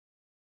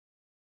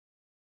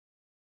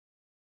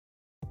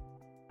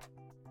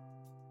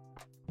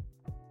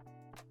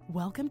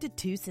Welcome to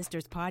Two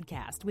Sisters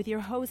Podcast with your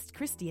hosts,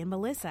 Christy and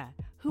Melissa,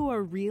 who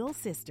are real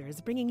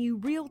sisters bringing you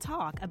real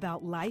talk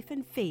about life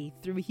and faith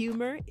through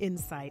humor,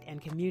 insight,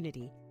 and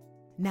community.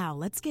 Now,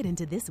 let's get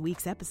into this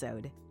week's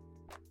episode.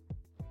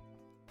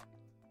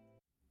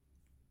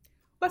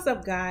 What's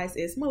up, guys?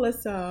 It's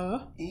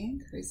Melissa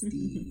and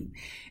Christy,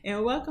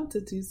 and welcome to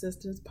Two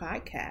Sisters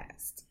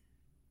Podcast.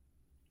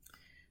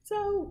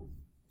 So,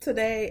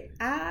 today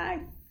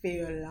I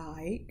feel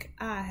like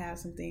I have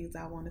some things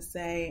I want to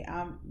say.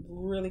 I'm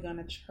really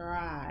gonna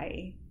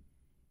try.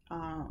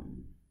 Let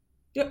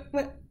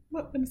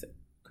me say,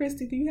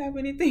 Christy, do you have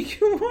anything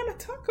you want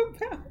to talk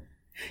about?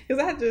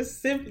 Because I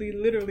just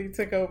literally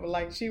took over,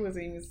 like she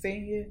wasn't even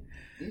saying it.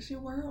 It's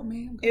your world,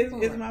 man. It's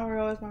my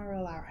world. It's my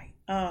world. All right.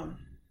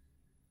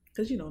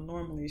 Because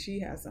normally she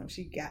has something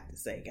she got to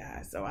say,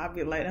 guys. So I'll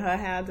be letting her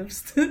have them.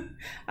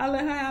 I'll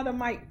let her have the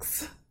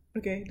mics.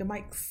 Okay, the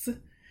mics.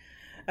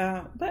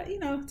 But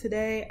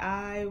today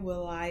I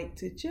would like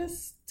to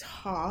just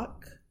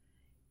talk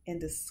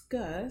and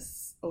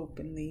discuss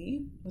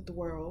openly with the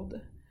world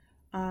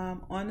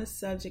on the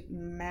subject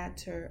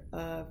matter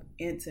of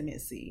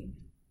intimacy.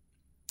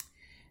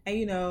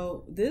 And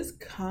this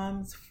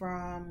comes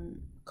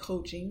from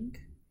coaching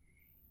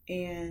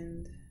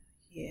and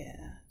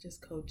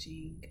just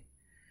coaching.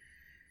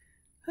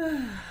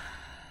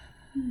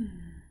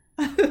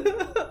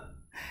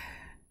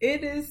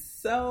 It is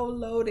so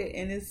loaded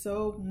and it's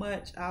so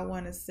much I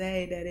want to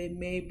say that it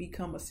may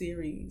become a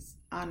series,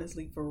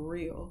 honestly, for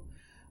real.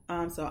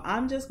 So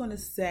I'm just going to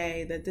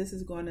say that this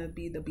is going to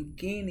be the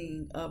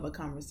beginning of a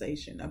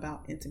conversation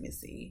about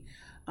intimacy.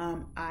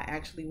 I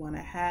actually want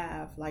to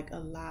have like a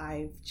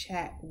live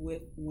chat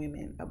with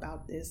women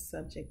about this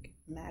subject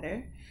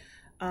matter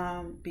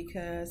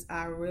because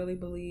I really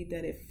believe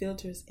that it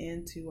filters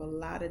into a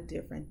lot of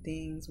different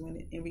things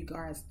in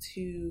regards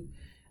to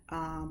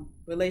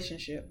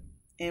relationship.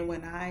 And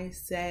when I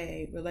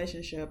say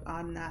relationship,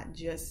 I'm not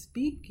just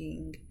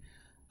speaking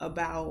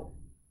about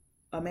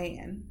a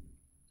man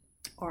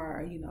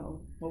or, a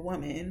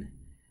woman.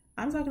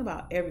 I'm talking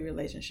about every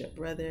relationship,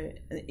 brother,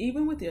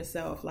 even with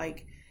yourself.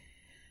 Like,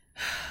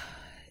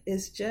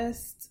 it's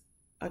just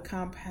a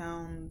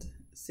compound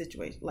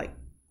situation, like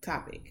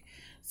topic.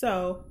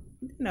 So,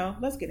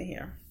 let's get in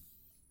here.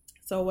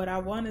 So what I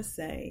want to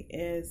say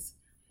is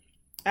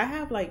I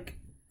have like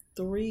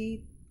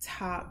 3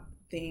 top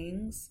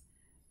things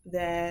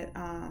that,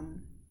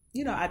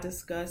 I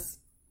discuss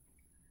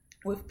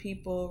with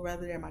people,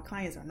 whether they're my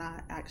clients or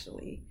not,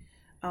 actually,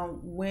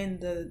 when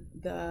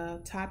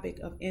the topic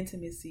of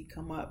intimacy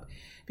come up,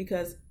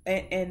 because,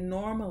 and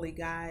normally,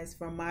 guys,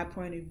 from my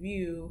point of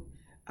view,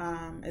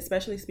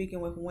 especially speaking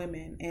with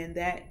women, and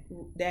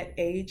that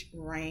age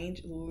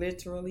range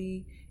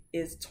literally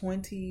is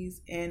 20s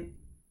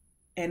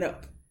and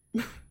up,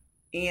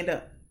 and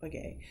up.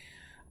 Okay.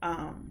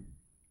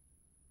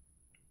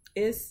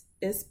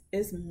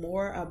 It's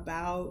more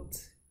about,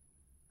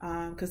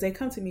 because they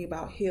come to me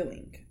about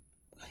healing,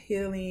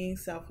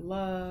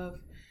 self-love,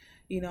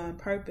 and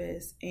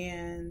purpose.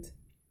 And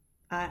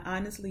I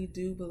honestly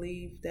do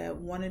believe that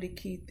one of the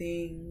key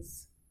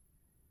things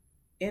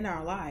in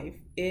our life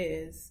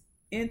is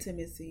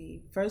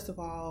intimacy. First of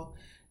all,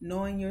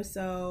 knowing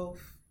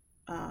yourself,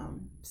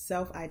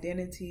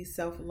 self-identity,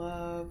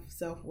 self-love,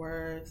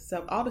 self-worth,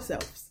 all the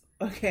selves.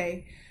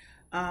 Okay.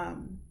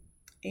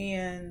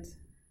 And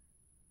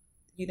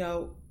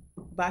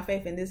by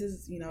faith, and this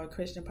is, a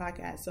Christian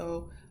podcast.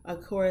 So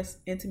of course,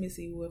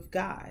 intimacy with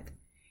God.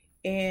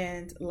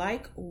 And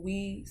like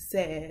we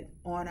said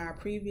on our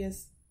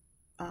previous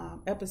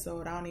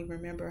episode, I don't even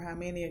remember how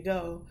many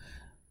ago,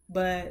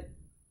 but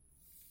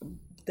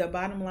the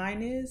bottom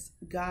line is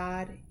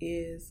God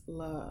is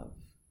love.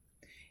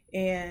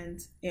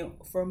 And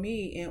for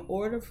me, in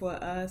order for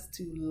us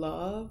to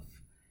love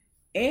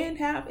and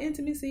have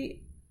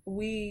intimacy,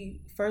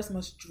 we first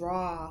must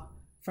draw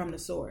from the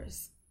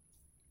source.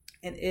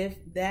 And if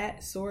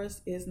that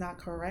source is not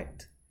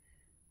correct,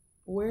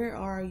 where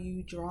are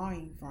you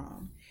drawing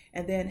from?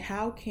 And then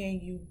how can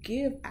you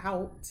give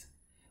out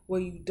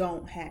what you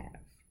don't have?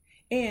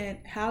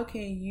 And how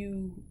can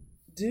you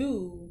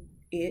do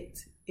it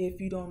if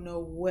you don't know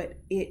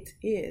what it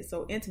is?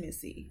 So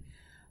intimacy.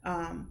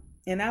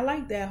 And I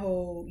like that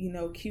whole,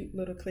 cute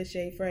little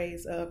cliche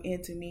phrase of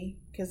into me,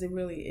 because it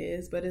really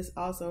is, but it's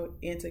also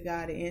into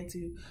God and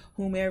into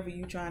whomever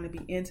you're trying to be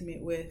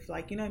intimate with.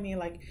 Like, you know what I mean?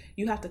 Like,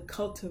 you have to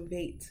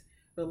cultivate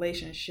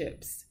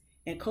relationships,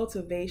 and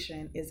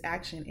cultivation is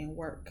action and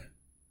work.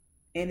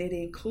 And it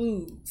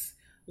includes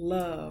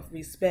love,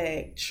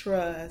 respect,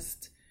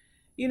 trust,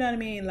 you know what I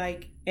mean?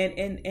 Like,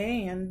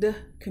 and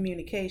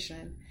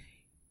communication,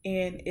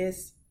 and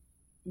it's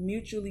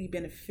mutually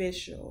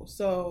beneficial.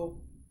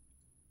 So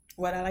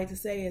what I like to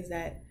say is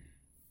that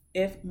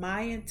if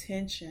my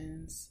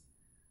intentions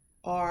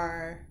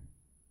are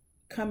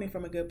coming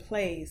from a good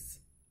place,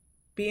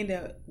 being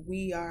that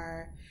we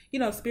are,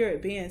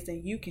 spirit beings,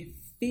 then you can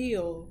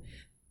feel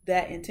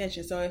that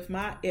intention. So if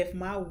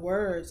my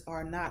words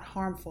are not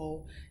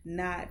harmful,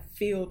 not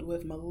filled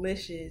with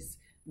malicious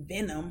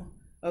venom,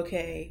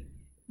 okay,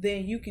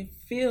 then you can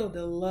feel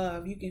the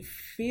love. You can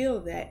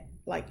feel that,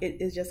 like,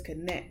 it just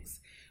connects.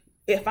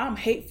 If I'm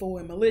hateful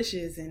and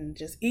malicious and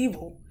just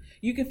evil,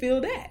 you can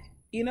feel that.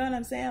 You know what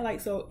I'm saying? Like,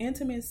 so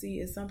intimacy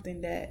is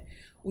something that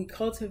we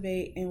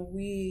cultivate and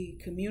we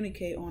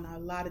communicate on a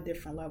lot of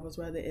different levels,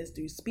 whether it's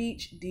through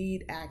speech,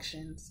 deed,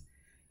 actions.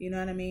 You know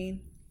what I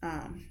mean?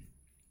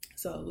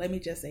 So let me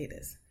just say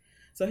this.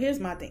 So here's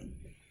my thing.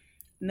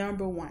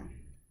 Number one,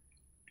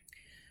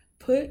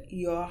 put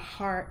your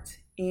heart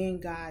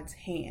in God's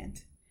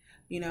hand.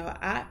 You know,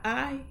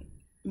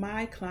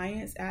 my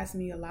clients ask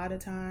me a lot of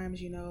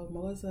times, you know,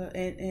 Melissa,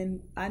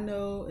 and I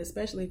know,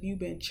 especially if you've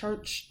been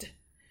churched,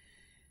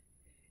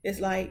 it's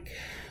like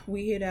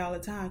we hear that all the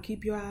time.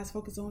 Keep your eyes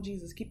focused on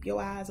Jesus. Keep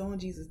your eyes on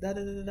Jesus. Da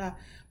da da da.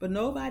 But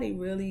nobody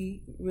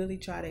really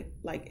try to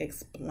like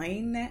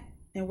explain that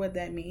and what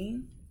that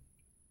means.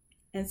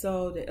 And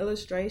so the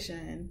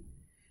illustration,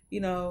 you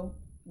know,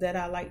 that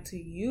I like to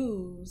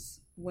use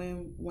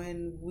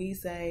when we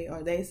say,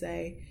 or they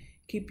say,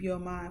 keep your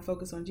mind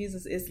focused on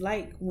Jesus, it's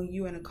like when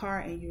you're in a car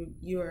and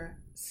you're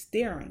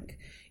steering.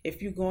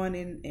 If you're going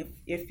in,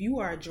 if you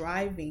are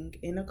driving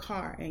in a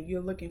car and you're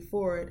looking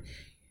forward,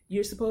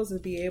 you're supposed to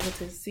be able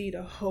to see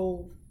the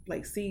whole,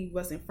 like see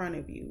what's in front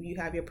of you. You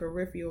have your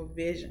peripheral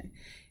vision.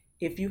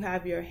 If you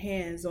have your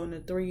hands on the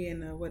 3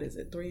 and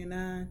the, 3 and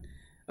 9,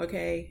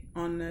 okay,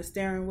 on the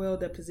steering wheel,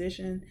 the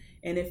position,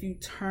 and if you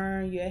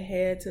turn your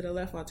head to the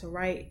left or to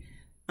right,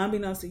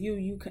 unbeknownst to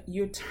you,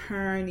 you're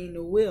turning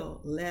the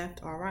wheel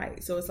left or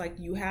right. So it's like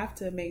you have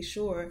to make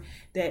sure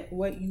that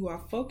what you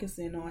are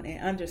focusing on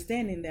and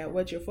understanding that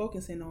what you're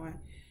focusing on,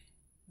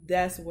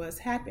 that's what's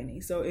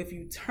happening. So if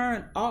you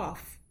turn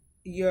off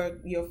your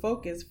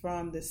focus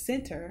from the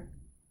center,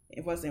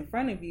 what's in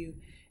front of you,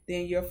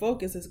 then your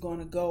focus is going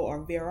to go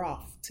or veer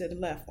off to the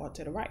left or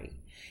to the right.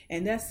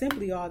 And that's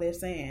simply all they're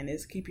saying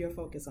is keep your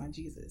focus on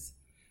Jesus.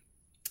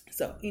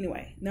 So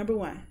anyway, number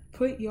one,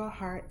 put your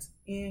heart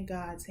in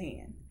God's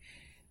hand.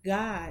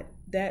 God,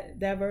 that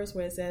verse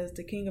where it says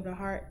the king of the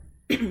heart,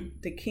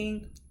 the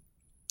king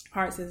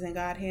hearts is in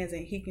God's hands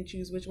and he can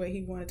choose which way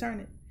he want to turn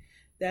it.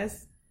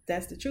 That's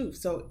the truth.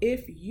 So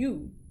if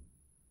you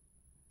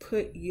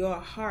put your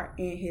heart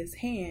in his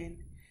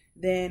hand,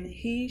 then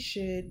he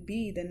should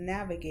be the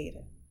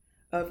navigator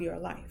of your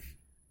life,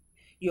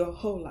 your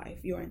whole life,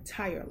 your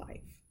entire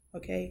life.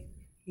 Okay.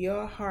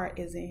 Your heart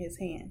is in his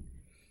hand.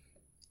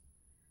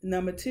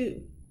 Number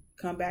two,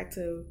 come back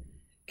to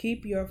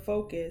keep your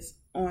focus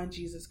on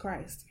Jesus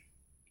Christ.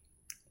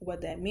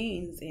 What that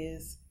means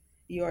is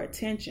your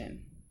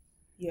attention,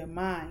 your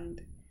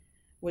mind,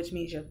 which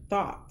means your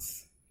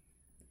thoughts,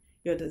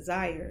 your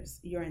desires,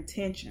 your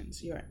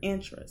intentions, your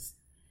interests,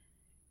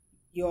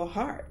 your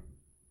heart,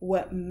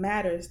 what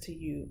matters to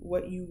you,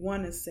 what you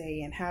want to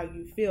say and how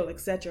you feel,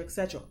 etc.,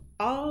 etc.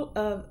 All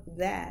of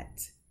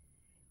that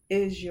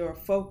is your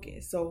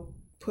focus. So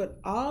put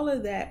all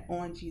of that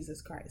on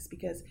Jesus Christ,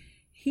 because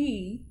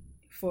he,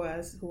 for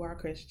us who are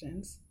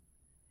Christians,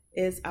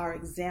 is our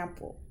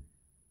example.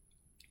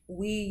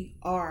 We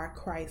are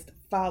Christ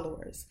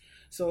followers.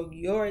 So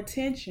your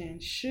attention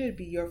should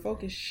be, your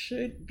focus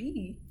should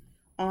be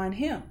on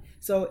him.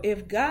 So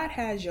if God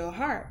has your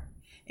heart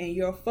and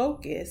your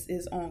focus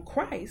is on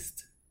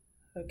Christ,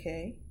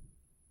 okay.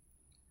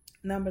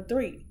 Number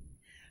three,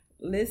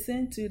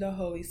 listen to the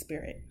Holy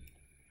Spirit.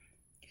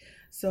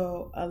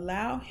 So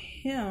allow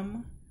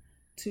him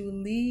to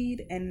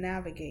lead and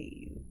navigate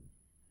you.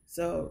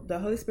 So the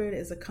Holy Spirit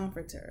is a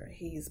comforter.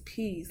 He's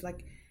peace.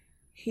 Like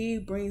he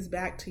brings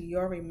back to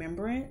your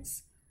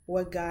remembrance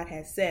what God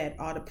has said,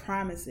 all the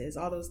promises,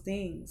 all those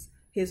things,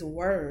 his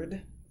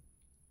word.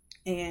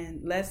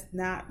 And let's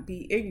not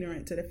be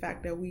ignorant to the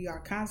fact that we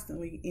are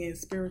constantly in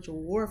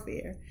spiritual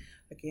warfare.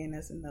 Again,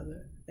 that's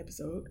another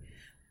episode.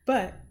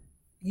 But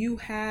you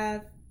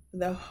have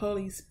the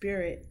Holy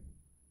Spirit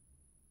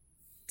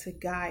to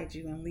guide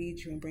you and lead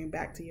you and bring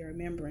back to your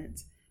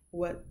remembrance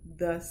what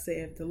thus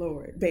saith the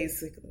Lord,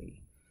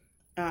 basically.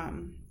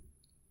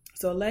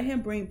 So let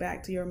him bring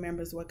back to your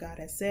remembrance what God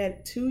has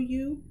said to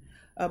you,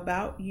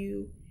 about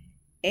you,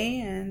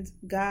 and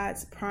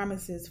God's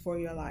promises for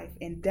your life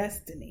and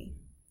destiny.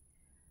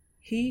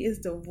 He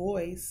is the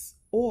voice,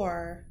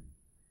 or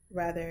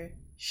rather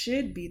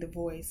should be the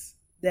voice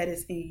that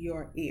is in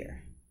your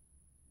ear.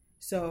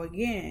 So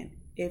again,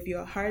 if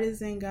your heart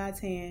is in God's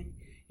hand,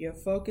 your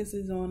focus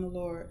is on the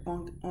Lord,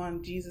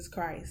 on Jesus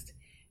Christ,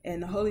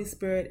 and the Holy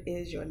Spirit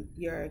is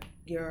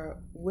your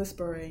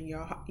whisperer in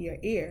your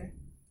ear,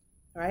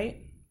 right?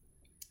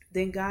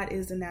 Then God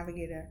is the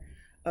navigator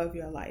of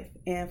your life.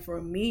 And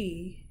for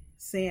me,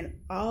 saying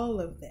all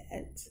of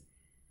that,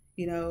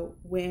 you know,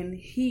 when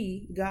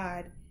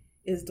God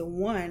is the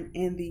one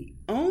and the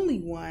only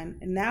one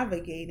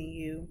navigating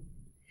you,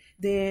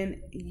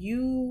 then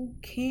you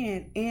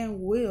can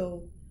and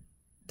will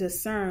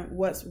discern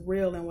what's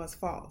real and what's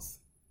false.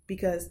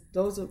 Because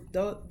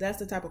that's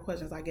the type of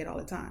questions I get all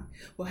the time.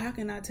 Well, how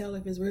can I tell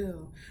if it's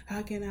real?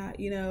 How can I,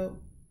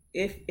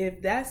 if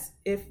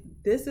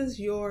this is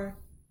your,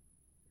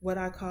 what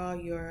I call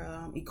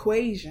your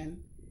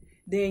equation,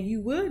 then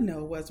you would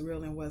know what's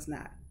real and what's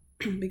not.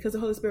 because the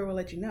Holy Spirit will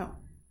let you know.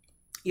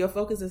 Your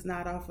focus is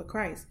not off of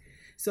Christ.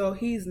 So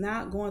he's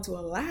not going to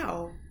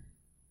allow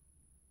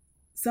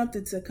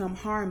something to come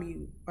harm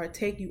you or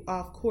take you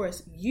off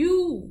course.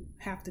 You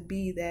have to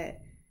be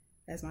that,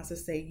 as my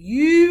sister say,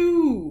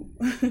 you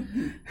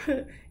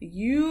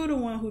the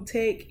one who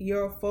take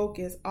your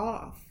focus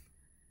off.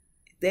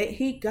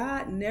 That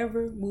God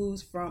never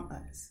moves from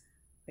us.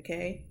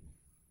 Okay?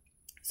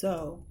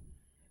 So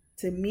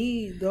to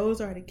me,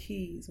 those are the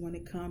keys when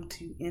it comes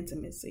to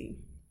intimacy.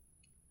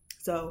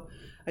 So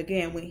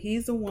again, when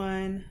he's the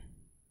one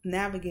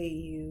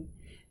navigating you,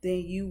 then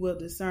you will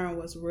discern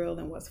what's real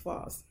and what's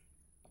false.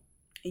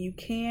 And you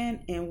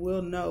can and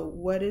will know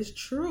what is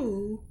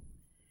true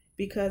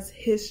because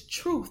his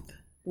truth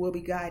will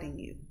be guiding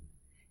you.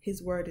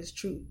 His word is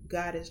truth.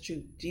 God is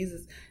truth.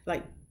 Jesus,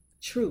 like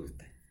truth.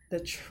 The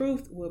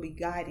truth will be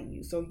guiding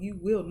you. So you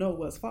will know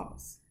what's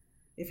false.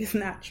 If it's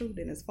not true,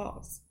 then it's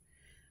false.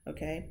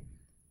 Okay?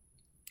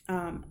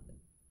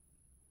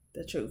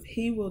 The truth.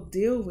 He will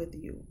deal with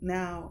you.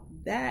 Now,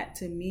 that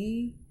to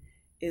me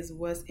is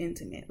what's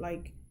intimate.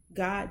 Like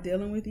God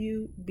dealing with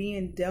you,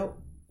 being dealt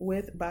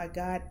with by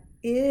God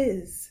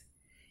is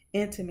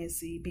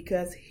intimacy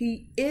because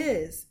he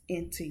is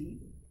into you.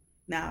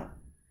 Now,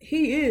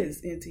 he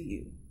is into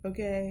you.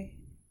 Okay?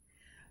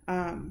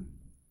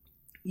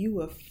 You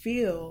will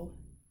feel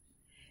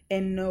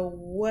and know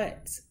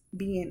what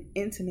being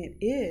intimate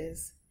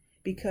is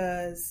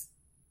because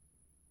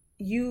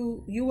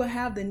you will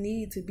have the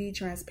need to be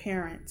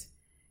transparent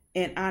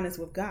and honest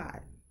with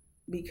God.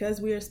 Because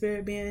we are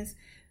spirit beings,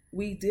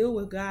 we deal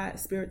with God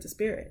spirit to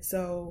spirit.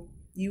 So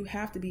you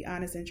have to be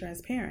honest and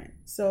transparent.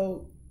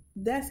 So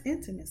that's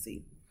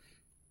intimacy.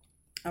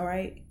 All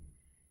right.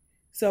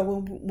 So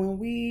when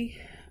we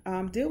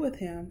deal with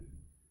him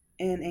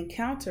and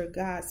encounter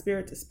God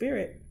spirit to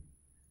spirit,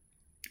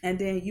 and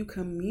then you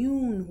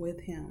commune with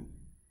him,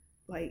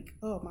 like,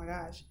 oh my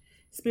gosh,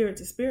 spirit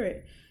to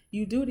spirit.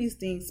 You do these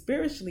things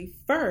spiritually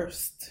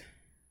first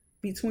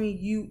between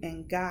you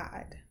and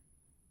God.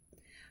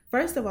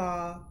 First of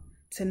all,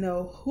 to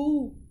know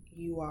who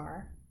you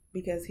are,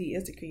 because he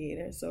is the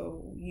creator.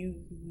 So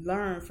you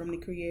learn from the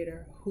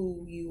creator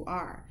who you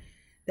are.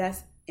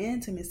 That's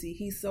intimacy.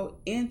 He's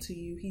so into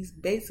you. He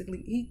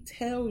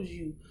tells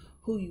you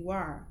who you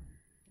are.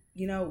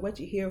 You know, what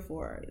you're here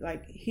for.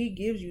 Like, he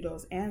gives you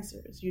those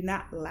answers. You're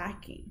not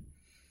lacking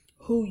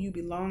who you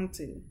belong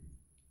to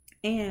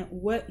and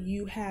what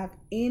you have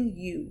in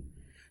you.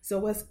 So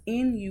what's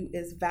in you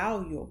is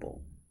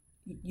valuable,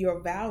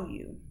 your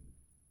value.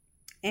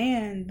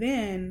 And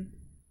then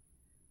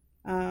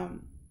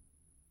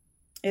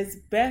it's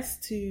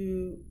best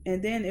to,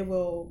 and then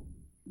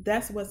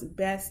that's what's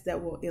best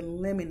that will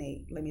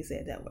eliminate, let me say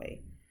it that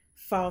way,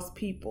 false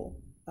people.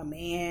 A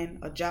man,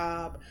 a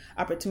job,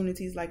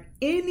 opportunities, like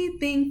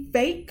anything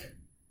fake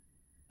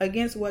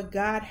against what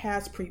God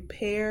has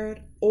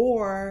prepared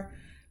or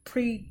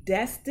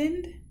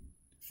predestined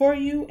for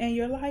you and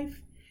your life,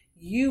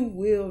 you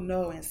will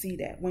know and see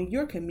that. When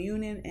you're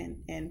communing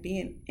and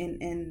being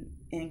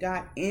and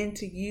God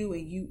into you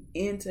and you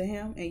into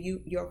him and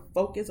your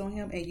focus on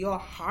him and your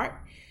heart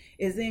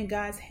is in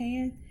God's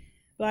hand,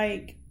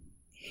 like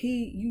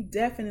you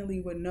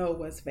definitely would know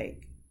what's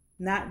fake.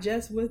 Not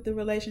just with the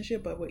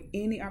relationship, but with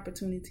any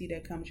opportunity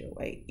that comes your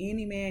way.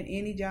 Any man,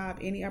 any job,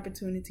 any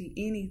opportunity,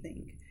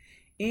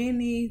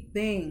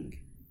 anything,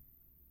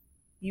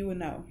 you will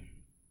know.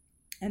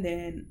 And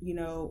then,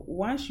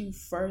 once you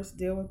first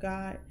deal with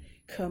God,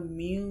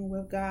 commune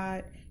with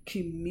God,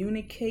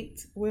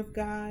 communicate with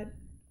God,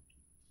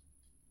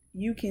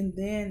 you can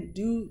then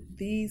do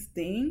these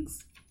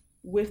things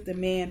with the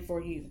man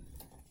for you.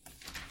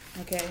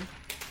 Okay?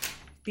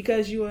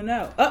 Because you will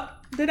know. Oh,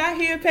 did I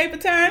hear paper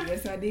turn?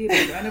 Yes, I did.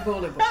 It's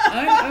unavoidable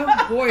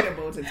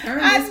to turn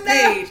this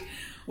page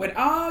with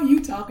all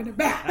you talking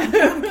about. I'm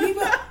trying to keep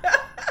up.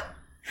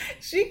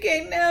 She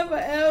can never,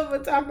 ever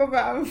talk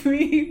about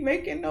me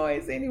making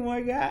noise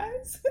anymore,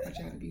 guys. I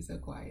try to be so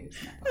quiet.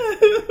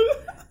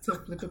 To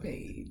flip a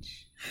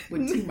page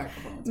with 2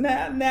 microphones.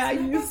 Now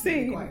you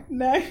see.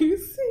 Now you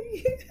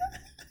see.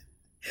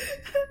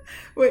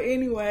 But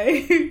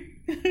anyway.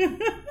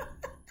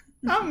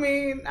 I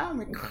mean.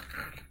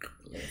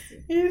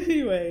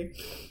 Anyway,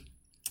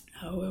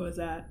 where was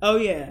I? Oh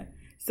yeah.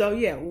 So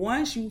yeah,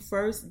 once you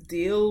first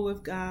deal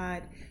with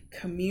God,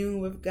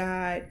 commune with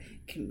God,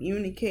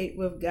 communicate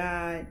with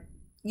God,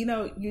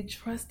 you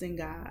trust in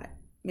God.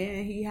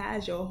 Man, he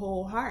has your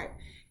whole heart.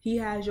 He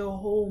has your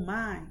whole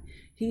mind.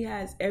 He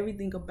has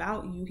everything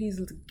about you. He's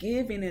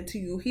giving it to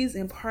you. He's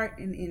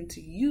imparting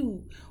into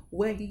you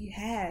what he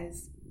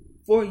has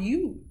for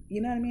you.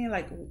 You know what I mean?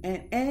 Like,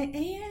 and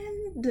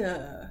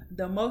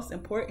the most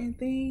important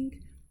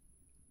thing,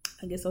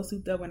 I get so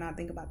souped up when I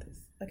think about this,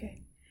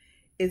 okay,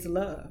 is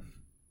love.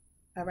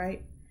 All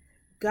right?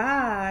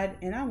 God,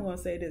 and I'm going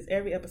to say this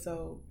every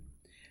episode,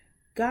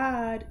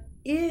 God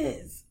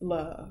is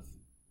love.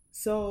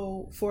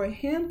 So for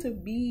him to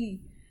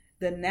be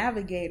the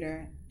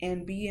navigator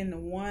and being the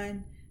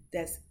one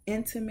that's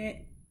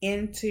intimate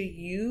into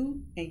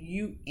you and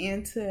you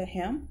into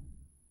him,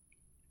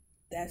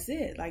 That's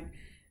it. Like,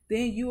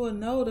 then you will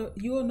know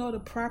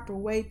the proper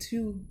way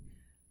to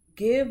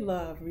give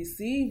love,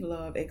 receive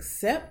love,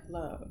 accept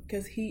love,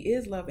 because he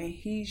is love and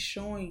he's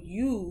showing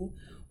you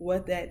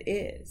what that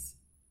is,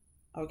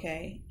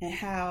 okay, and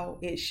how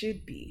it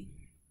should be.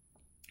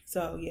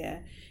 So yeah,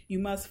 you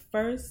must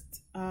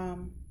first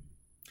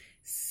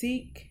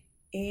seek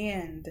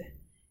and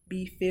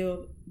be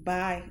filled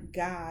by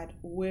God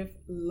with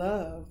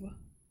love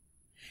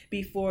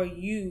before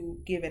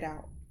you give it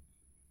out.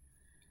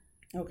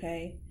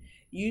 Okay,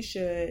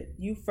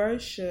 you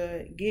first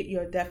should get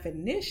your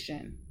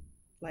definition.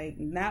 Like,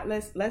 not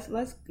let's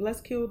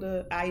kill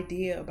the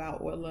idea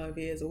about what love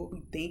is or what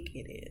we think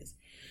it is.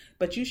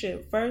 But you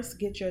should first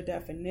get your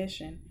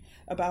definition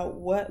about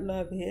what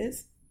love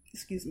is,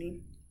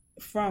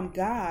 from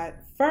God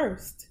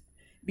first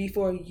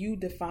before you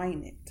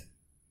define it.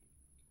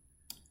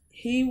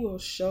 He will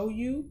show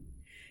you,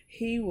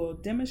 he will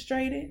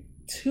demonstrate it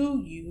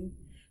to you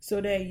so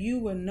that you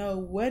will know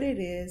what it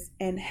is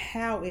and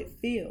how it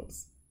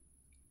feels.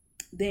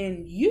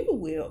 Then you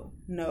will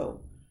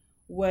know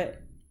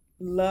what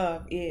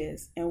love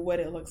is and what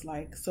it looks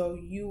like. So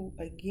you,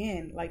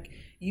 again, like,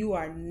 you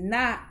are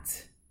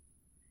not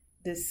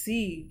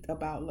deceived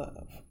about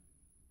love.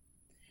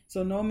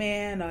 So no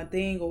man or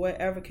thing or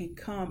whatever can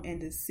come and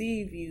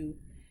deceive you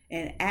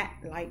and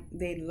act like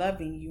they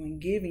loving you and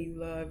giving you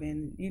love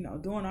and,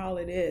 doing all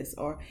of this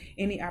or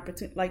any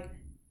opportunity. Like,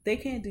 they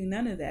can't do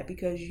none of that,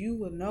 because you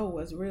will know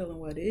what's real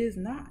and what is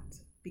not,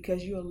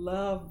 because you're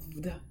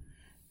loved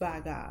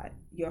by God,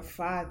 your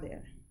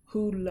Father,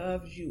 who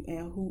loves you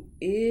and who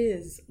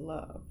is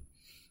love.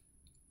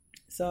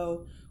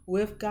 So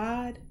with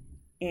God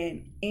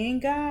and in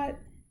God,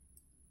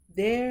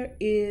 there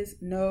is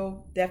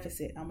no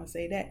deficit. I'm going to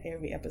say that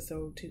every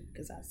episode too,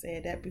 because I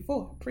said that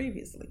before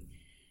previously.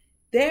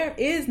 There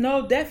is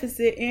no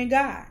deficit in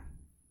God.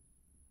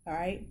 All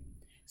right.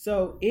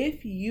 So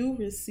if you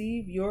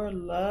receive your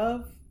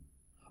love,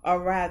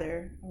 or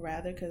rather,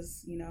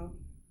 because,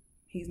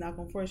 he's not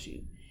going to force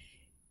you,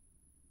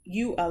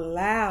 you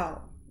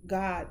allow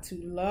God to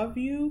love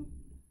you,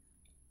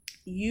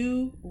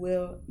 you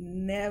will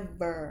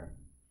never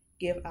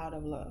give out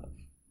of love,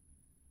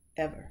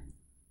 ever.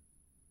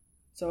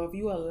 So if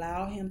you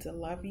allow him to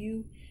love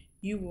you,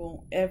 you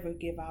won't ever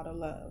give out of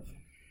love.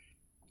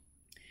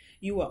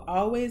 You will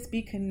always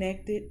be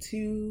connected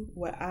to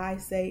what I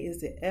say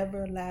is the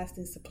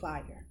everlasting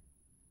supplier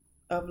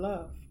of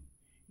love.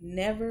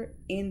 Never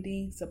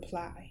ending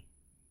supply.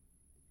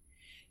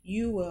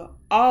 You will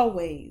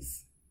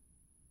always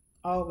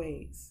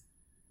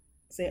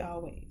say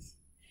always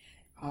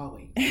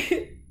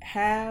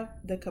have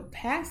the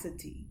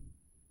capacity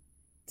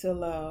to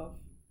love,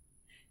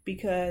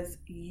 because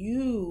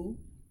you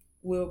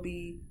will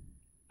be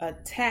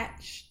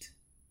attached,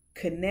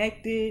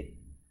 connected,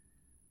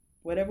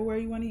 whatever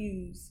word you want to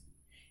use,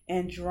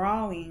 and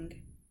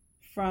drawing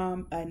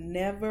from a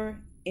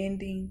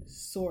never-ending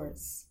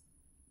source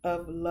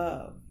of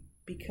love.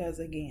 Because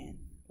again,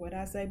 what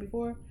I said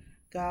before,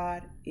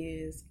 God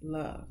is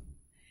love.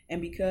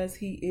 And because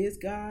he is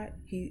God,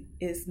 he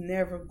is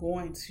never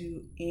going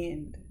to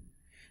end.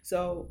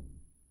 So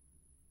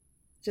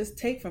just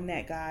take from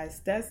that,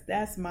 guys.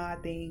 That's my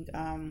thing.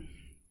 And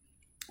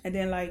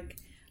then like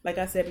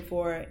I said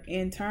before,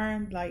 in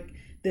turn, like,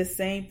 the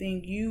same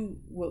thing you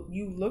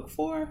look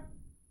for,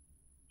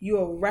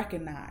 you'll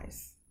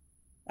recognize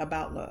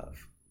about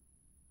love.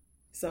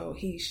 So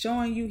he's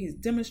showing you, he's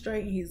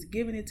demonstrating, he's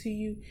giving it to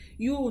you.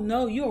 You'll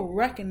know, you'll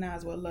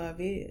recognize what love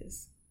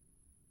is.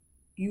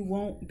 You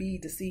won't be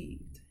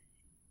deceived.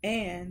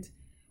 And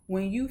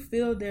when you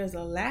feel there's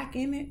a lack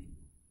in it,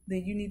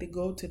 then you need to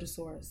go to the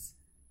source.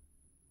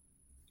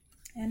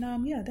 And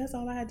that's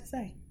all I had to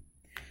say.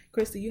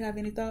 Chris, do you have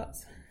any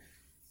thoughts?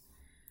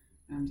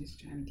 I'm just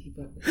trying to keep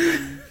up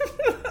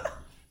with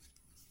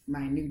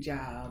my new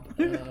job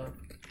of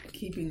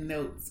keeping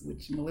notes,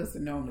 which Melissa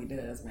normally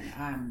does when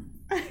I'm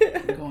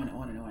going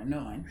on and on and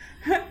on.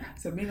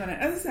 So being on the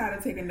other side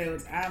of taking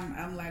notes,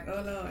 I'm like,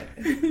 oh Lord.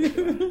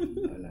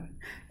 Oh Lord.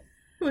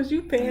 Was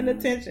you paying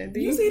attention?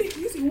 You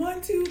see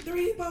 1, 2,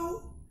 3,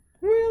 4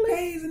 really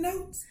pages of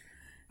notes?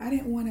 I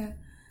didn't want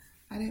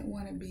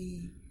to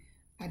be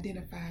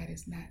identified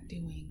as not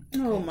doing.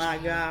 Oh my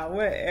God,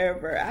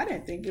 whatever. I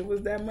didn't think it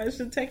was that much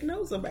to take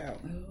notes about.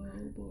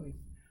 Oh boy.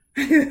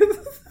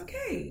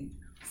 Okay,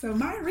 so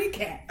my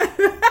recap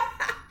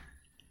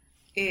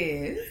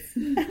is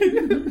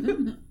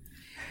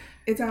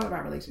it's all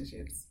about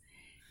relationships,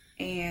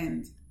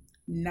 and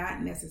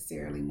not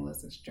necessarily,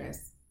 Melissa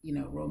stressed,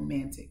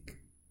 romantic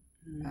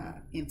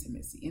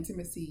intimacy.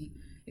 Intimacy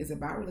is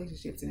about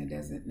relationships, and it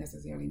doesn't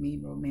necessarily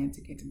mean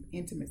romantic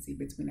intimacy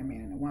between a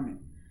man and a woman.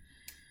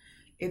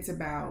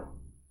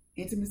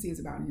 Intimacy is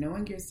about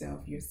knowing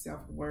yourself, your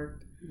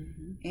self-worth,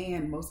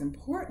 and most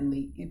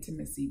importantly,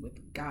 intimacy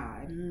with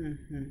God.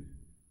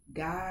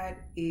 God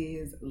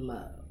is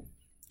love.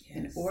 Yes.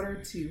 In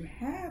order to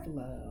have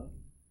love,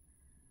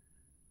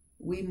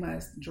 we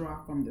must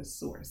draw from the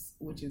source,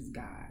 which is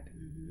God.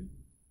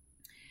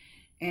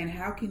 And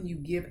how can you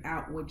give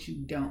out what you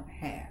don't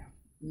have?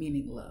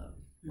 meaning love,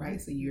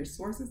 right? So your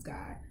source is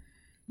God.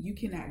 You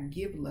cannot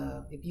give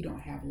love if you don't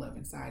have love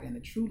inside, and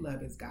the true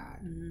love is God.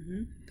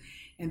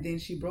 And then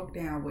she broke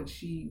down what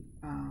she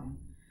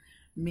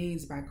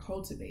means by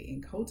cultivate.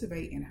 And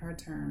cultivate in her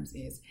terms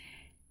is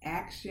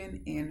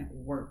action and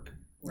work,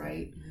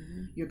 right?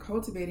 You're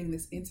cultivating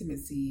this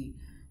intimacy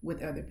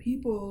with other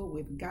people,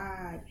 with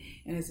God,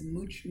 and it's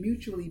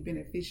mutually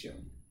beneficial,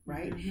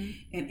 right?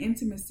 And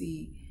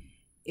intimacy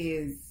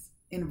is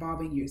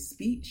involving your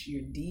speech,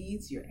 your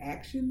deeds, your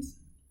actions.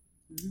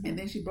 And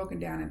then she broke it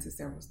down into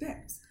several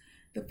steps.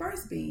 The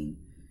first being,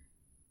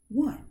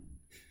 1,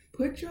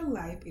 put your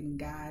life in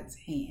God's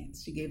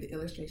hands. She gave the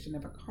illustration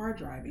of a car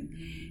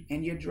driving,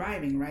 and you're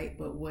driving, right?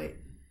 But what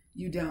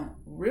you don't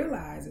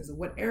realize is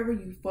whatever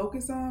you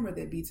focus on,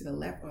 whether it be to the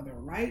left or the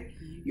right,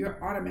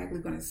 you're automatically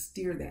going to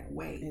steer that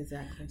way.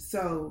 Exactly.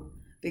 So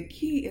the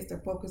key is to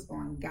focus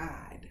on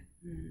God,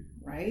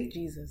 right?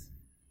 Jesus.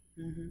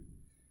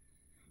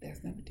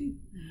 That's number 2.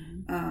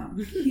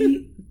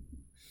 Keep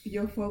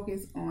your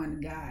focus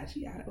on God.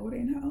 She out of order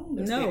in her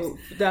own. No,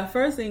 the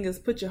first thing is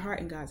put your heart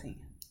in God's hand.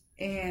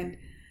 And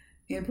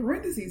in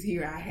parentheses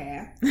here, I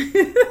have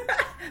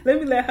let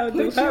me let her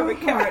do put her your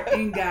heart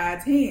in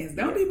God's hands.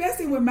 Don't be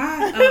messing with my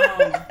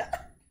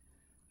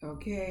my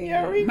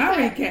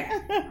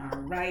recap. All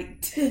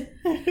right.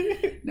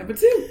 Number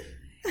 2,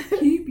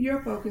 keep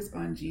your focus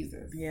on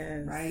Jesus.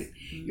 Yes. Right?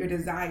 Your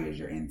desires,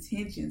 your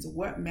intentions,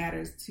 what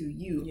matters to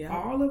you. Yep.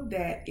 All of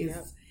that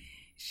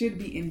should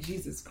be in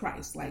Jesus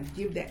Christ. Like,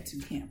 give that to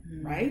him,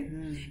 right?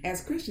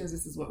 As Christians,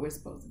 this is what we're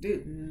supposed to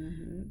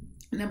do.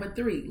 Number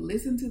 3,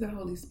 listen to the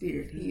Holy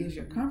Spirit. He is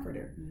your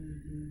comforter.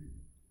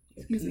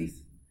 Excuse me.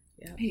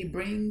 Yep. He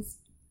brings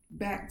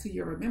back to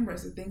your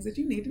remembrance the things that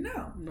you need to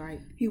know.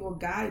 Right. He will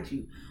guide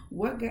you.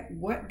 What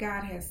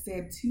God has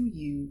said to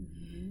you,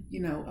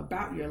 you know,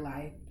 about your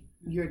life,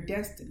 your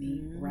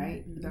destiny,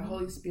 right? The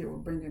Holy Spirit will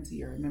bring into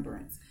your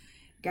remembrance.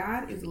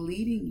 God is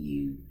leading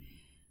you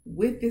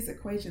with this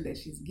equation that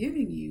she's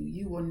giving you.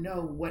 You will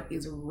know what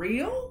is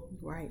real,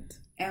 right,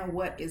 and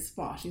what is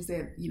false. She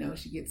said, you know,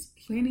 she gets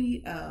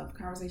plenty of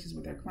conversations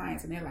with her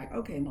clients, and they're like,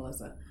 okay,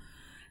 Melissa,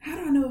 how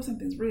do I know if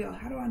something's real?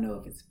 How do I know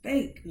if it's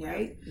fake?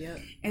 Right? Yep.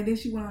 And then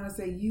she went on to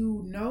say,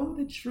 you know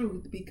the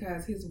truth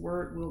because his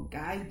word will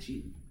guide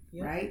you,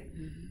 right?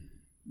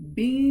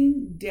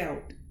 Being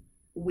dealt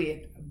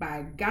with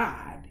by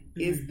God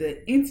is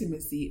the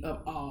intimacy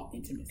of all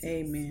intimacy.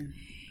 Amen.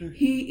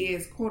 He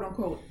is, quote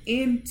unquote,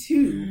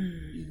 into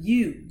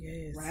you,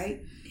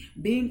 right?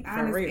 Being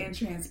honest and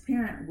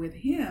transparent with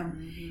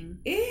him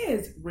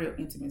is real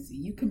intimacy.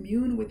 You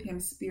commune with him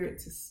spirit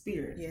to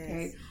spirit,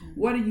 okay?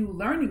 What are you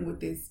learning with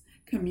this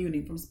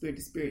communing from spirit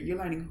to spirit? You're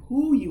learning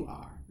who you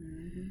are,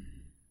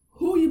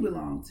 who you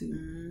belong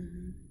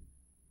to,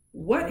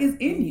 what is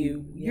in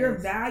you. You're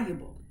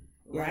valuable,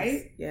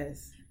 right?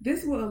 Yes.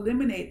 This will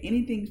eliminate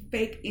anything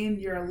fake in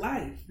your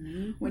life.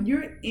 When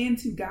you're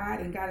into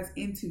God and God is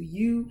into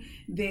you,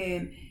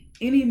 then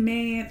any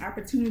man,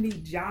 opportunity,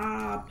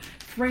 job,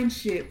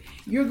 friendship,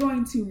 you're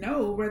going to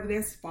know whether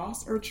that's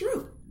false or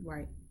true.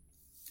 Right.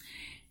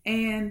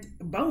 And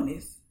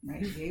bonus,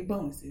 right? She gave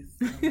bonuses.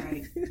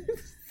 Right?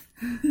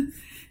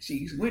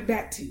 She went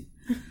back to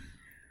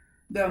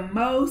the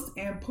most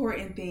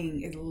important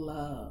thing is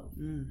love.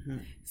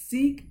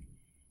 Seek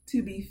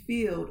to be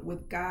filled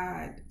with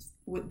God's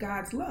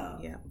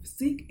love.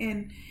 Seek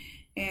and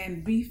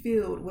be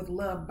filled with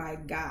love by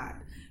God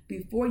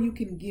before you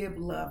can give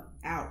love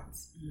out,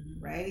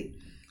 right?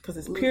 Because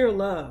it's pure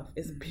love.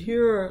 It's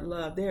pure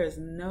love. There is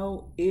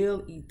no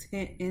ill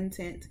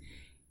intent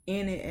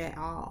in it at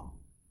all.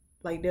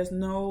 Like, there's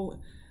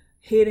no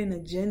hidden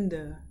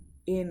agenda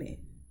in it.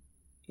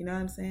 You know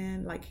what I'm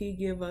saying? Like, he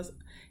give us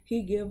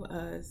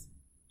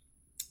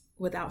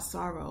without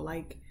sorrow.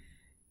 Like,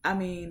 I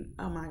mean,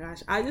 oh my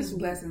gosh, His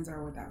blessings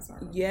are without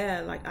sorrow. Yeah,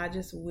 like, I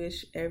just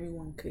wish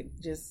everyone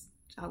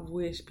I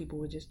wish people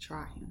would just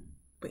try him.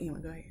 But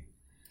anyway, go ahead.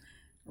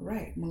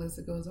 Right.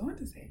 Melissa goes on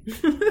to say,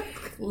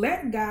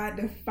 let God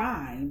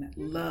define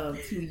love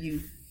to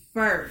you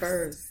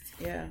first.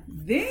 Yeah.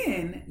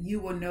 Then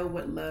you will know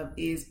what love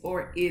is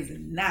or is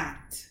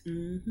not.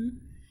 You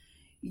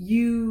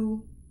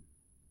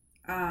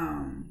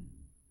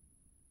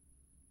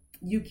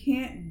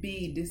can't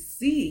be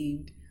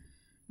deceived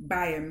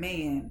by a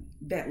man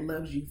that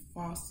loves you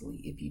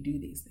falsely if you do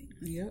these things.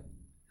 Yep.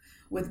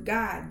 With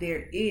God,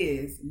 there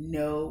is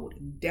no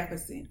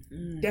deficit.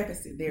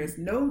 There's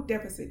no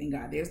deficit in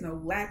God. There's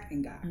no lack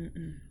in God.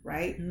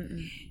 Right?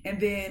 And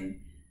then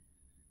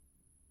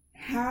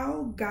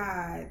how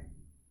God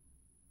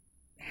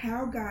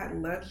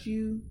loves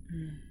you,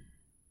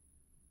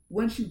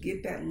 once you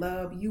get that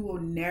love, you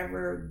will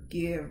never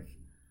give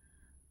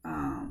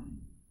out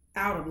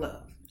of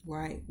love.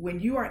 Right. When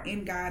you are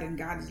in God and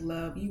God is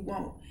love, you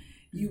won't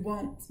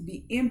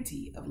be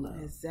empty of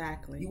love.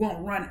 Exactly. You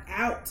won't run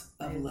out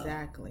of love.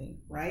 Exactly.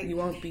 Right? You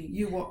won't be.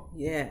 You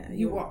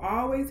will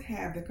always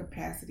have the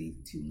capacity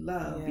to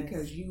love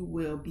because you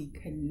will be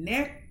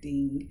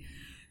connecting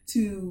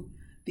to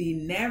the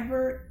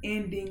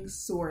never-ending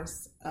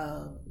source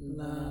of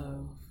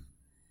love.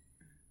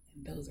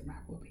 Those are my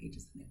 4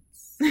 pages of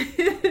notes.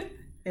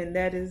 And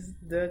that is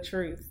the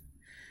truth.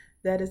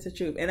 That is the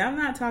truth. And I'm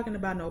not talking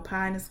about no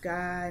pie in the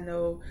sky,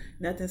 no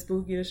nothing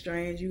spooky or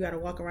strange. You got to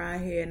walk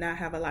around here and not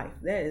have a life.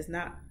 That is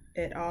not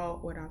at all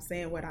what I'm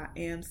saying. What I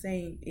am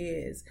saying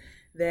is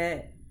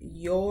that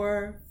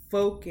your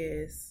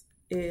focus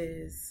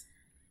is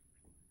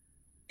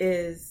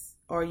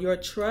or your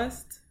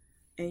trust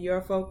and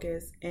your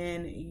focus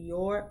and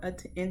your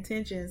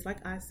intentions,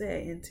 like I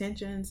said,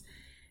 intentions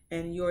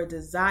and your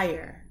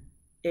desire.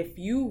 If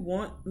you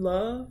want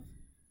love,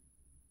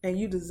 and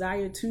you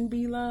desire to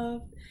be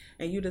loved,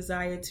 and you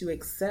desire to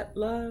accept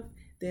love,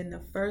 then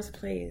the first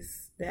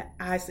place that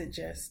I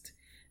suggest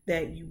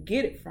that you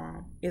get it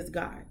from is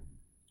God,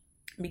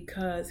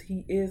 because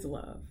He is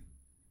love.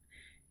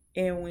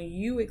 And when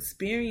you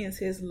experience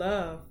His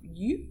love,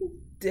 you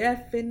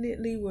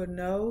definitely will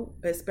know,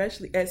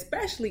 especially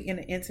in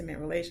an intimate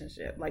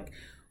relationship, like,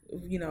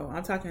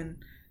 I'm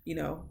talking,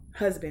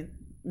 husband,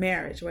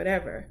 marriage,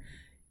 whatever,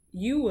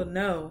 you will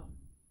know.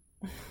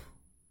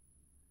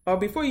 Or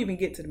before you even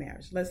get to the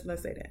marriage, let's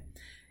say that,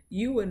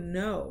 you will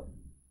know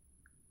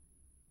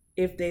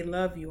if they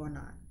love you or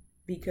not,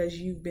 because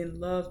you've been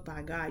loved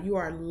by God. You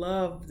are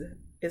loved.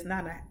 It's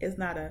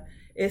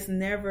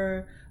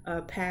never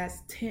a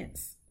past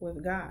tense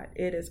with God.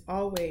 It is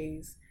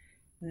always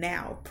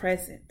now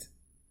present.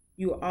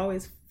 You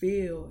always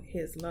feel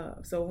His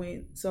love. So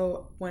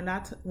when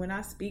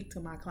I speak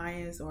to my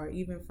clients or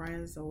even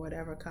friends or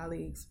whatever,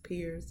 colleagues,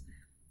 peers,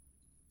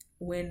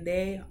 when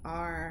they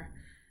are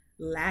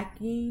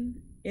lacking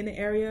in an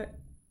area,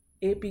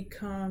 it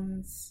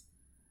becomes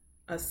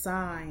a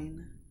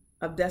sign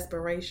of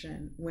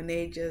desperation when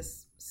they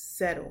just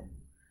settle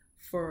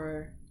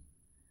for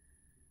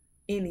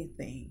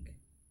anything.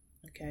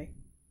 Okay?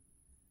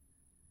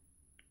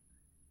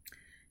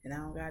 And I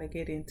don't got to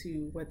get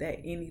into what that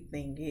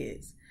anything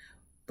is.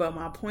 But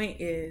my point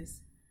is,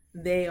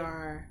 they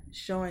are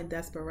showing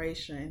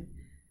desperation,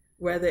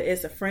 whether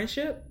it's a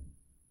friendship,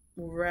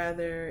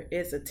 whether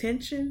it's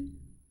attention.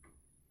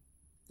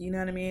 You know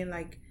what I mean?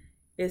 Like,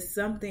 it's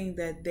something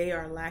that they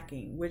are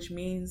lacking, which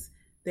means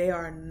they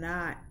are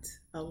not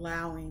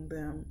allowing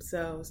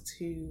themselves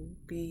to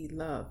be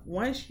loved.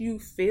 Once you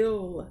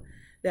feel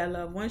that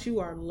love, once you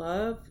are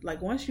loved,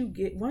 like once you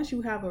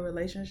have a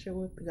relationship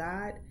with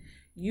God,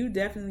 you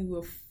definitely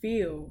will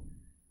feel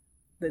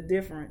the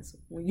difference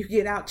when you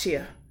get out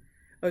here.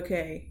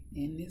 Okay.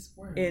 In this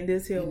world. In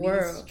this here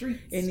world.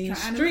 In these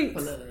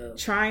streets.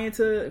 Trying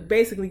to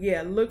basically,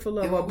 look for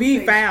love or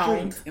be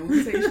found. Streets, and when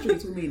we say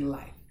streets, we mean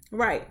life.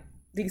 Right.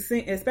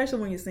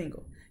 Especially when you're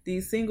single.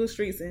 These single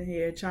streets in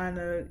here trying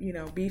to,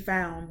 be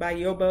found by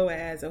your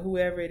Boaz or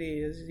whoever it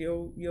is,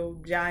 your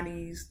John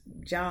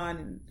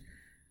and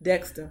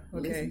Dexter.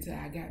 Okay. Listen to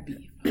I Got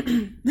Beef.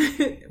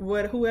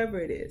 Whoever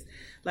it is.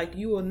 Like,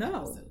 you will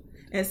know. Absolutely.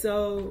 And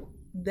so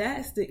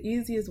that's the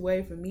easiest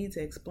way for me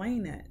to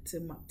explain that to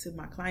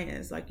my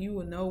clients. Like, you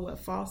will know what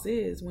false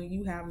is when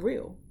you have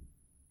real.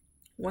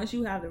 Once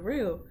you have the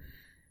real,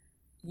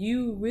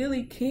 you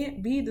really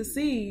can't be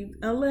deceived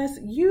unless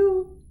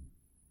you,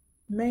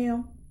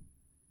 ma'am,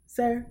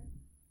 sir,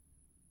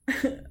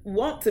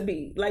 want to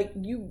be. Like,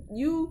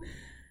 you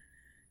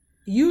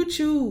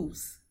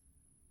choose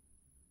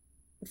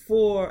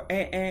for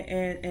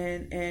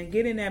and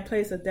get in that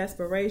place of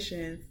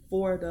desperation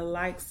for the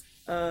likes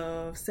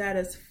of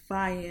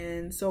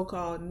satisfying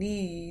so-called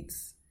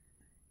needs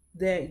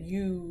that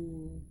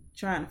you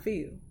trying to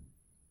feel.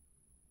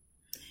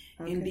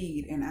 Okay.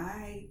 Indeed. And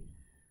I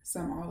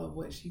sum all of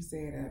what she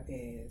said up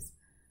as,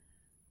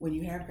 when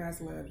you have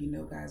God's love, you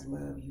know God's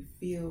love, you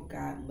feel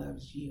God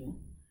loves you,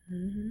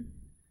 mm-hmm.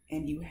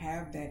 and you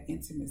have that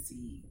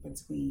intimacy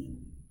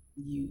between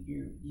you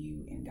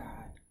and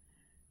God,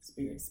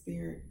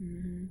 spirit,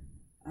 mm-hmm.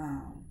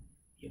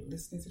 You're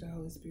listening to the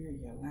Holy Spirit,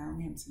 you're allowing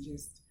Him to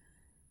just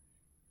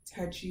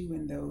touch you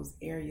in those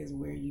areas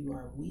where you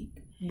are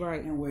weak,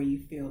 right, and where you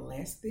feel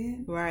less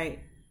than,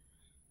 right.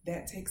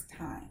 That takes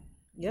time.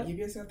 Yep. Give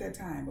yourself that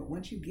time. But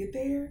once you get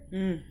there,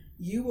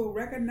 you will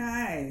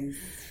recognize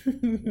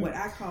what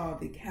I call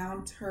the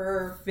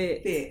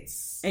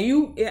counterfeits.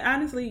 And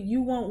honestly,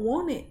 you won't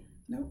want it.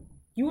 Nope.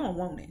 You won't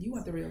want it. You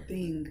want the real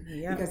thing,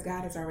 because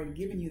God has already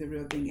given you the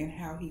real thing and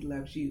how He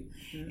loves you.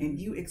 Mm-hmm. And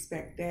you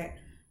expect that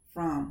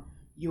from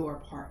your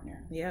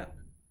partner. Yep.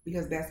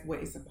 Because that's what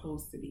it's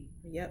supposed to be.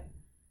 Yep.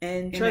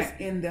 And trust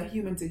in the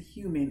human to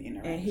human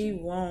interaction. And he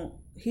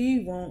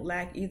won't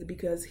lack either,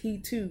 because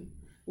he too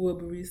will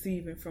be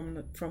receiving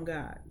from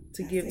God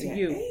to give to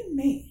you.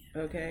 Amen.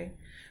 Okay.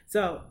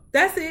 So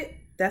that's it.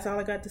 That's all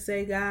I got to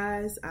say,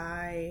 guys.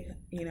 Again,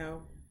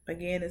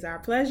 it's our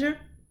pleasure.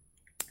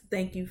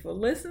 Thank you for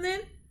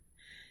listening.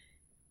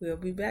 We'll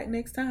be back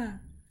next time.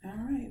 All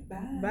right.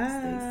 Bye.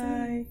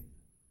 Bye.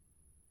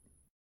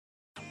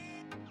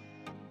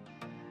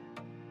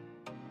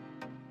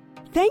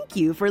 Thank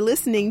you for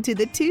listening to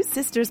the Two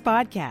Sisters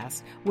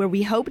Podcast, where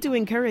we hope to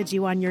encourage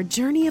you on your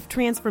journey of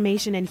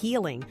transformation and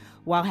healing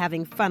while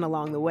having fun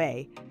along the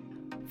way.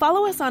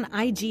 Follow us on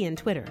IG and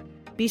Twitter.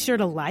 Be sure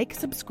to like,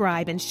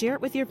 subscribe, and share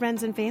it with your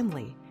friends and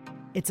family.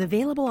 It's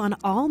available on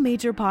all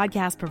major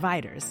podcast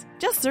providers.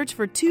 Just search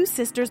for Two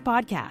Sisters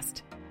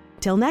Podcast.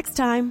 Till next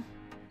time.